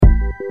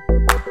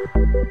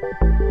Well,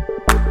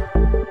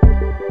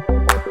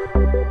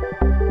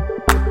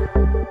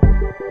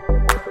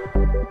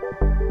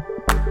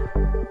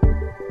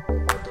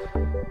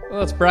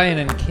 it's Brian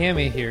and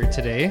Cammie here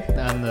today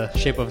on the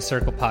Shape of a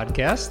Circle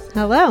podcast.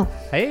 Hello.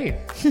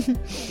 Hey.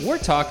 We're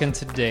talking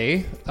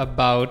today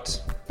about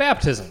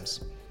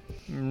baptisms.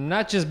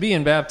 Not just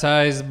being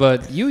baptized,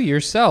 but you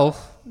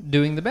yourself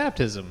doing the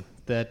baptism.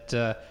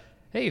 That,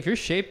 hey, if you're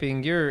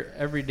shaping your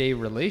everyday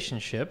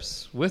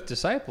relationships with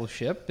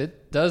discipleship, it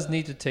does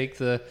need to take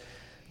the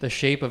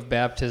shape of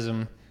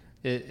baptism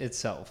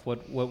itself.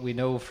 What we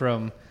know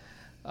from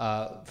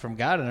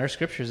God in our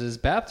scriptures is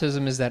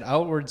baptism is that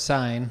outward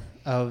sign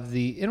of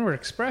the inward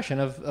expression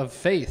of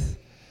faith,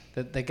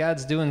 that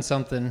God's doing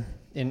something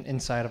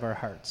inside of our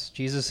hearts.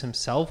 Jesus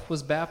himself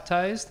was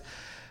baptized.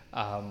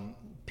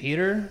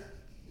 Peter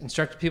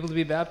instructed people to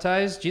be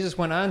baptized. Jesus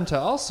went on to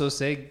also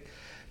say,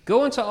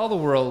 go into all the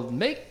world,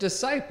 make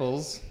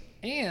disciples,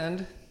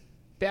 and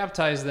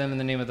baptize them in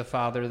the name of the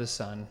Father, the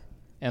Son,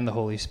 and the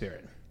Holy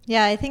Spirit.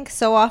 Yeah, I think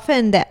so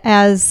often that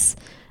as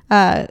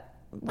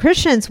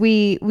Christians,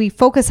 we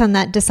focus on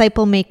that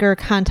disciple maker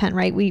content,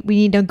 right? We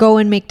need to go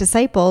and make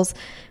disciples.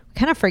 We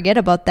kind of forget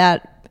about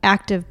that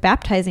act of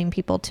baptizing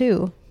people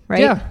too,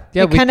 right?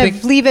 Yeah. We kind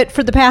of leave it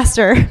for the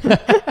pastor.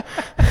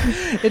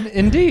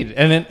 Indeed.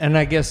 And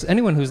I guess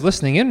anyone who's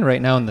listening in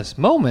right now in this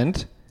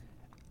moment,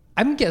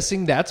 I'm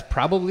guessing that's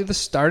probably the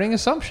starting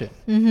assumption.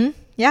 Mm-hmm.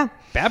 Yeah.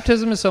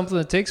 Baptism is something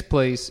that takes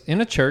place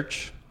in a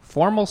church,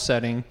 formal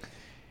setting,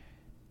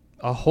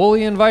 a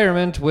holy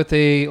environment with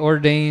a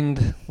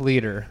ordained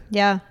leader.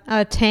 Yeah,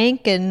 a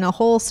tank and a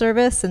whole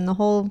service and the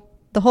whole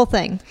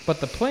thing.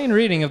 But the plain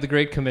reading of the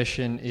Great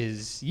Commission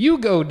is you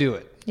go do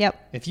it.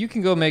 Yep. If you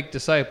can go make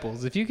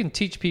disciples, if you can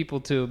teach people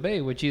to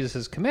obey what Jesus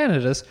has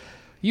commanded us,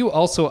 you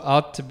also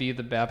ought to be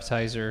the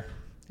baptizer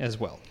as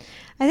well.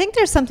 I think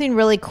there's something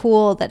really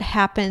cool that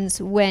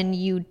happens when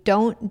you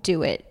don't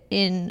do it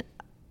in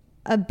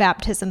a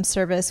baptism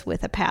service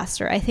with a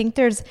pastor. I think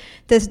there's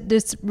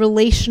this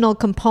relational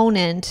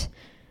component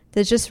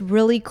that's just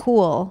really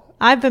cool.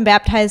 I've been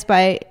baptized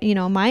by,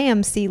 my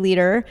MC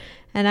leader,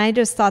 and I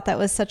just thought that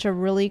was such a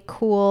really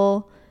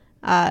cool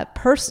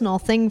personal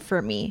thing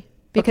for me.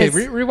 Because,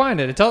 okay, rewind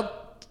it.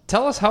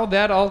 Tell us how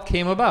that all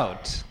came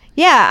about.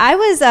 Yeah, I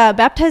was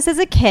baptized as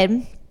a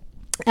kid.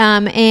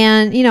 And,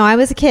 I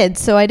was a kid,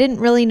 so I didn't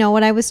really know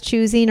what I was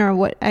choosing or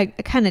what I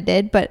kind of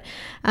did, but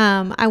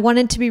I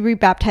wanted to be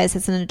rebaptized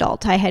as an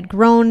adult. I had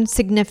grown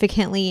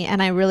significantly,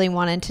 and I really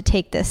wanted to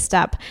take this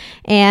step.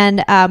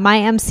 And my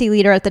MC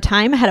leader at the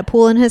time had a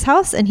pool in his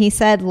house, and he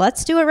said,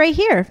 let's do it right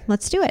here.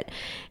 Let's do it.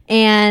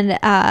 And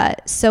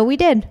so we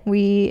did.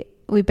 We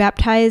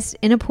baptized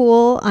in a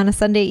pool on a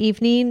Sunday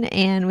evening,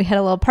 and we had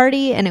a little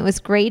party, and it was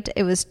great.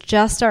 It was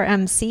just our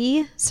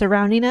MC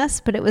surrounding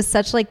us, but it was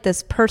such like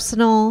this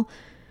personal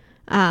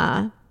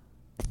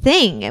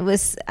thing. It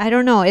was, I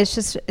don't know,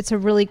 it's a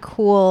really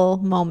cool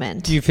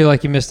moment. Do you feel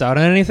like you missed out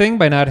on anything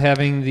by not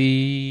having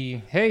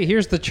hey,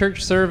 here's the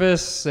church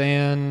service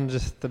and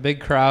the big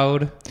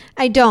crowd?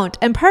 I don't.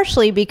 And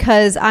partially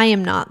because I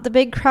am not the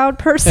big crowd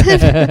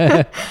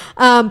person.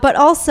 But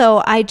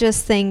also I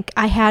just think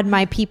I had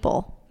my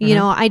people.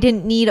 I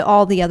didn't need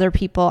all the other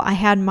people. I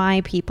had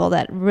my people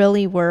that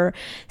really were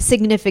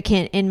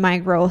significant in my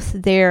growth.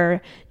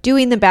 They're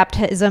doing the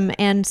baptism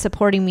and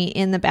supporting me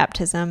in the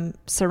baptism,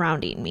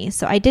 surrounding me.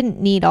 So I didn't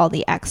need all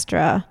the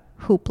extra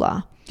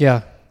hoopla.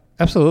 Yeah,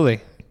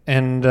 absolutely.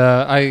 And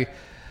I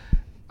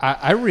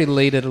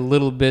related a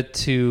little bit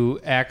to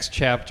Acts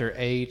chapter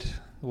 8,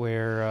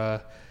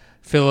 where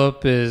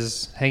Philip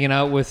is hanging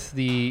out with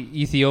the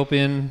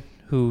Ethiopian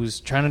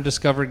who's trying to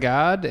discover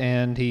God,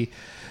 and he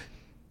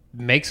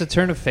makes a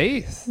turn of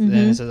faith. Mm-hmm.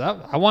 And says,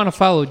 I want to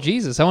follow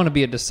Jesus. I want to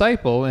be a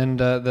disciple. And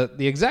the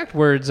exact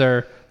words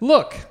are,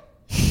 look,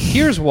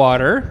 here's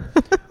water.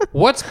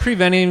 What's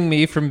preventing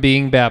me from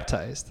being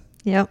baptized?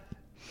 Yep.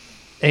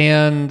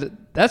 And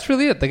that's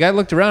really it. The guy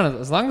looked around, and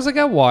as long as I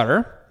got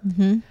water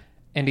and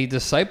a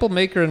disciple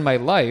maker in my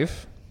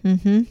life,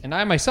 and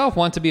I myself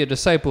want to be a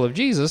disciple of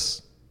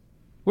Jesus,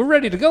 we're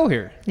ready to go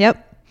here.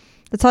 Yep.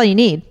 That's all you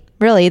need.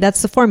 Really,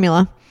 that's the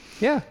formula.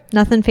 Yeah.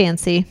 Nothing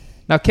fancy.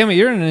 Now, Cammie,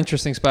 you're in an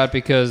interesting spot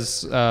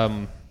because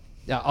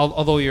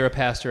although you're a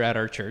pastor at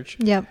our church,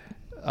 yep,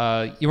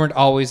 you weren't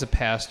always a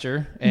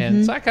pastor.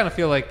 And so I kind of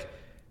feel like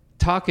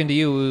talking to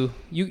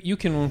you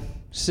can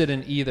sit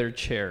in either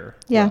chair.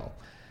 Yeah. Well.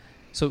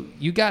 So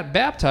you got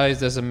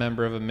baptized as a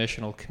member of a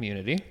missional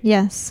community.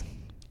 Yes.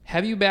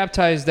 Have you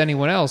baptized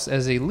anyone else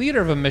as a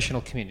leader of a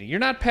missional community? You're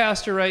not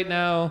pastor right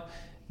now.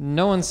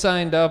 No one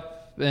signed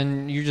up,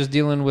 and you're just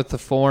dealing with the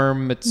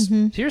form.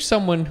 Here's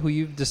someone who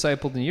you've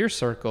discipled in your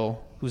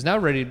circle who's now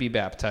ready to be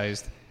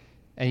baptized,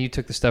 and you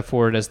took the step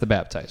forward as the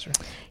baptizer.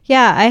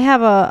 Yeah, I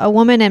have a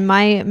woman in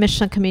my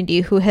missional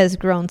community who has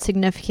grown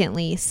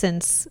significantly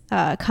since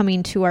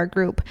coming to our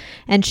group.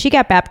 And she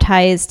got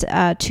baptized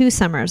 2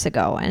 summers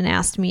ago and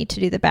asked me to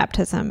do the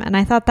baptism. And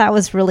I thought that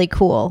was really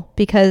cool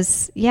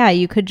because, yeah,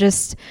 you could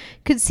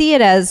see it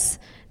as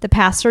the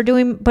pastor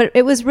doing, but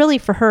it was really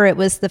for her, it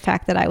was the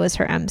fact that I was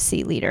her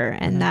MC leader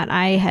and that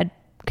I had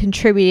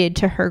contributed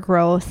to her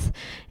growth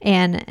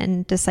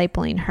and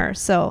discipling her.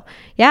 So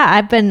yeah,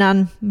 I've been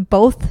on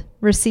both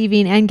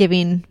receiving and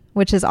giving,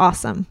 which is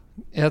awesome.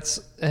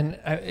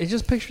 I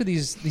just picture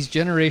these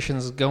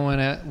generations going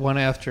at one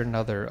after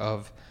another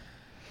of,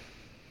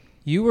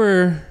 you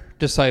were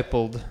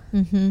discipled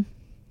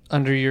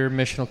under your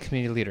missional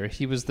community leader.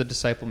 He was the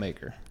disciple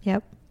maker.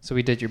 Yep. So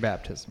he did your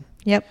baptism.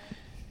 Yep.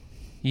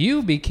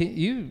 You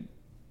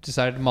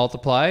decided to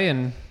multiply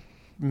and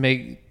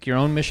make your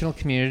own missional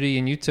community,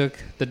 and you took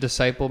the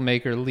disciple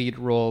maker lead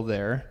role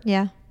there.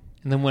 Yeah.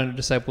 And then when a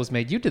disciple was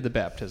made, you did the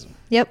baptism.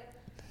 Yep.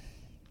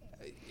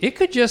 It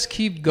could just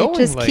keep going. It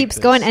just like keeps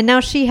this. going, and now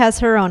she has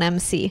her own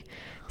MC.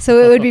 So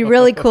it would be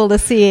really cool to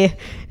see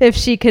if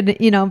she could,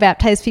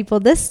 baptize people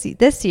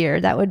this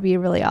year. That would be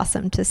really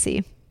awesome to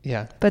see.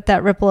 Yeah. But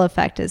that ripple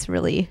effect is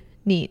really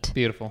neat.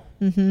 Beautiful.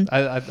 Mm-hmm.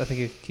 I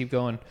think it could keep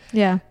going.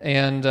 Yeah.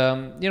 And,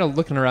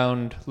 looking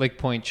around Lake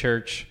Point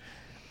Church,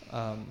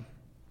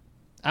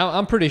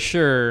 I'm pretty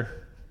sure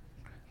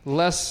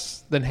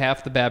less than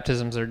half the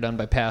baptisms are done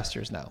by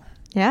pastors now.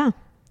 Yeah.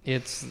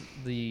 It's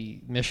the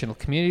missional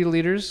community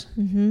leaders.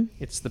 Mm-hmm.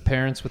 It's the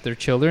parents with their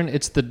children.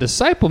 It's the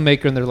disciple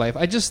maker in their life.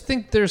 I just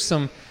think there's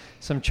some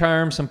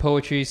charm, some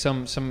poetry,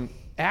 some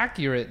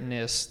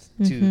accurateness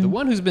to the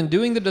one who's been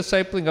doing the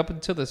discipling up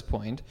until this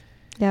point.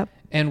 Yep.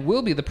 And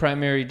will be the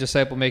primary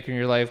disciple maker in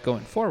your life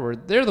going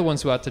forward. They're the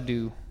ones who ought to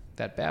do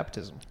that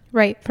baptism.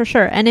 Right, for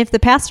sure. And if the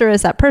pastor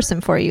is that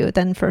person for you,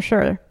 then for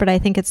sure. But I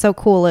think it's so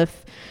cool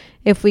if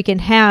we can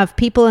have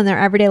people in their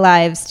everyday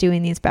lives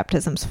doing these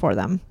baptisms for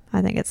them.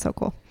 I think it's so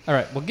cool. All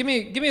right. Well, give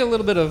me a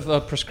little bit of a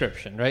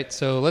prescription, right?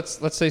 So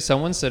let's say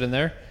someone's sitting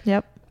there.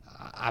 Yep.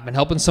 I've been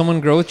helping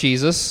someone grow with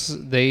Jesus.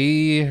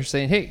 They are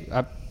saying, "Hey,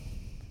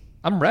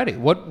 I'm ready.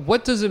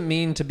 What does it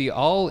mean to be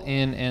all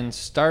in and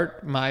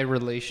start my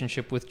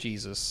relationship with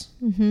Jesus?"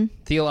 Mm-hmm.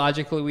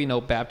 Theologically, we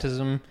know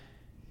baptism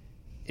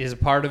is a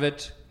part of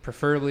it,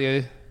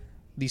 preferably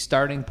the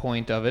starting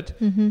point of it.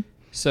 Mm-hmm.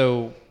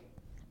 So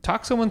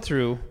talk someone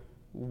through,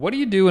 what do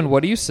you do and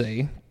what do you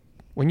say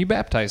when you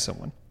baptize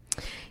someone?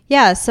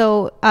 Yeah,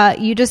 so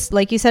you just,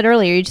 like you said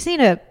earlier, you just need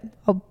a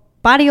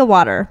body of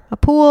water, a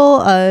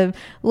pool, a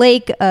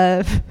lake,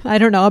 a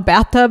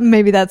bathtub.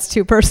 Maybe that's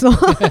too personal.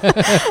 But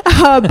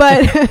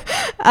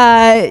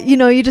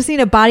you just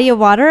need a body of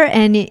water,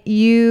 and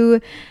you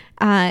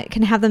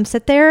can have them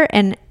sit there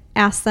and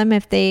ask them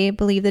if they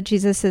believe that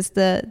Jesus is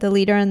the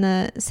leader and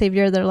the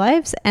savior of their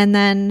lives. And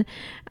then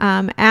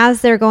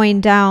as they're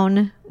going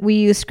down, we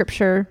use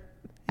scripture.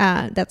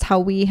 That's how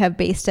we have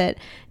based it.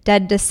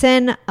 Dead to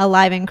sin,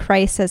 alive in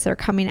Christ as they're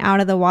coming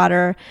out of the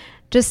water.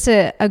 Just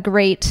a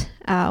great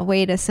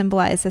way to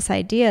symbolize this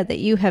idea that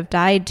you have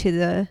died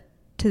to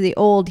the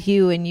old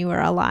you, and you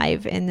are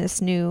alive in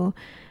this new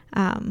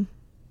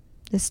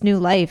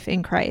life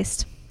in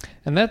Christ.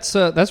 And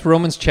that's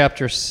Romans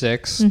chapter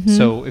 6. Mm-hmm.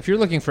 So if you're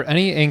looking for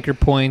any anchor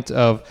point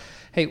of,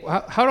 hey,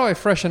 how do I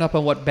freshen up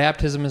on what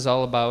baptism is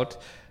all about?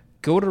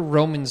 Go to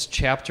Romans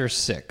chapter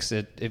 6.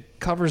 It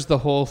covers the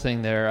whole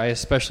thing there. I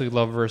especially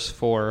love verse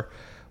 4,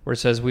 where it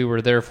says, "We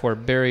were therefore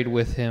buried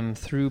with him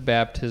through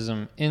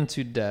baptism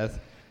into death,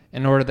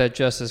 in order that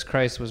just as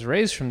Christ was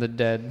raised from the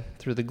dead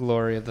through the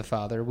glory of the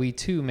Father, we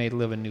too may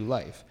live a new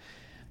life."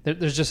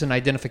 There's just an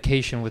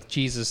identification with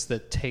Jesus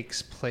that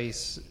takes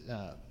place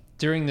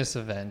during this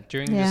event,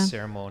 during this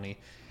ceremony.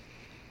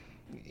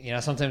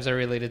 Sometimes I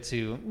relate it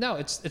to, no,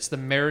 it's the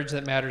marriage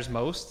that matters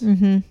most,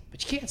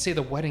 but you can't say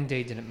the wedding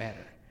day didn't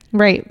matter.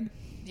 Right.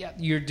 Yeah,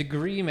 your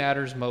degree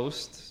matters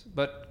most,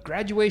 but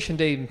graduation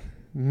day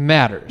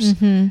matters.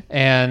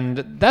 And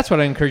that's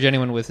what I encourage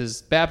anyone with,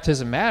 is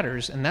baptism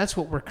matters, and that's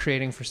what we're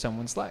creating for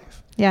someone's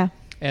life. Yeah.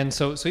 And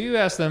so you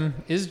ask them,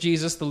 is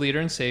Jesus the leader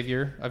and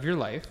savior of your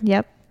life?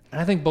 Yep. And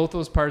I think both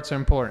those parts are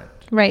important.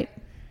 Right.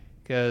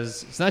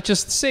 Because it's not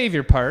just the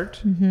savior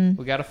part.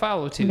 We got to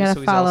follow too. So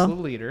he's also the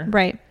leader.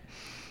 Right.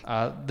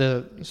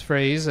 The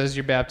phrase, as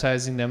you're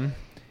baptizing them,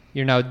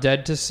 you're now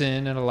dead to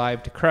sin and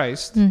alive to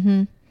Christ.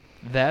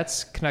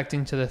 That's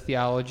connecting to the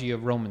theology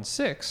of Romans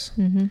 6.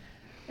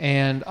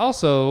 And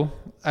also,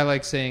 I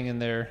like saying in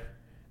there,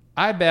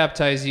 I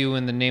baptize you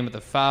in the name of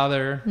the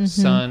Father,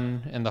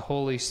 Son, and the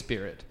Holy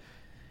Spirit.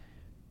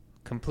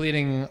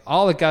 Completing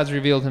all that God's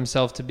revealed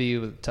himself to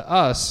be to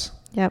us.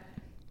 Yep.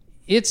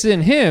 It's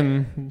in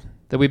him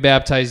that we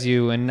baptize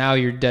you, and now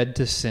you're dead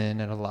to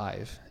sin and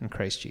alive in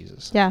Christ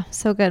Jesus. Yeah,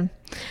 so good.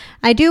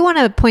 I do want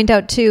to point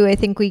out too, I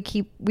think we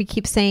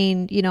keep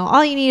saying,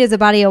 all you need is a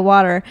body of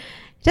water.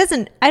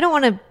 I don't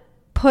want to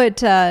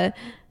put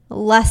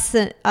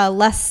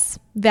less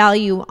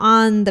value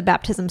on the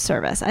baptism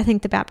service. I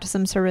think the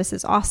baptism service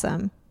is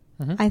awesome.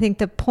 I think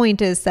the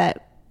point is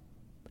that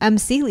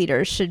MC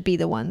leaders should be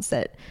the ones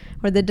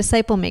or the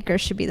disciple makers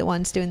should be the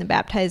ones doing the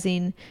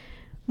baptizing,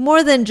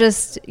 more than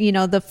just,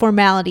 the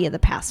formality of the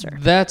pastor.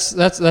 That's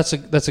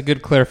a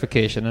good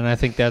clarification, and I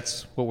think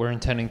that's what we're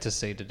intending to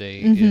say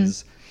today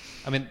is,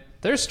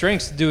 there's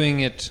strengths to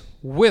doing it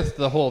with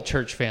the whole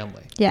church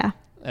family. Yeah.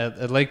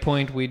 At Lake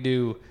Point, we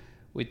do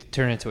We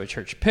turn into a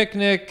church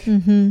picnic,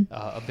 Mm-hmm.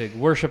 a big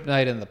worship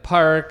night in the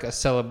park, a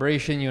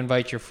celebration. You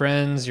invite your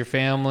friends, your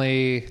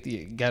family,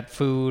 you get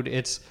food.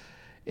 It's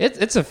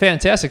a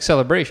fantastic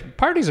celebration.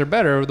 Parties are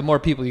better the more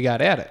people you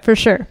got at it. For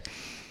sure.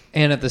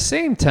 And at the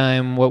same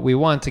time, what we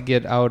want to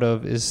get out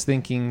of is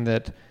thinking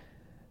that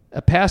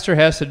a pastor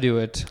has to do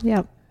it.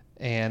 Yep.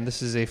 And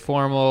this is a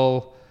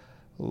formal,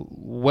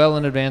 well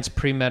in advance,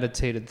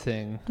 premeditated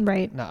thing.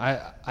 Right.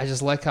 Now, I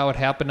just like how it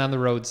happened on the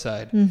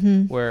roadside,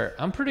 Mm-hmm. where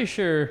I'm pretty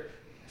sure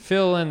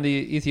Phil and the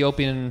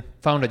Ethiopian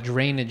found a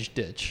drainage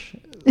ditch.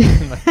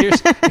 Like, here's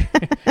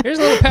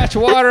a little patch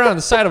of water on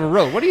the side of a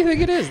road. What do you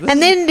think it is? They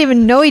didn't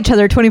even know each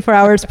other 24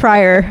 hours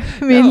prior.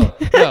 I mean,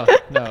 no.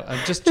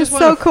 I just it's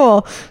want so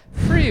cool.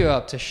 free you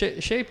up to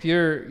shape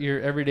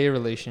your everyday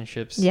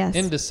relationships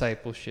in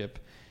discipleship,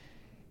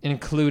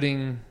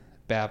 including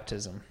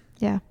baptism.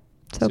 Yeah.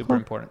 So Super cool.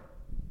 important.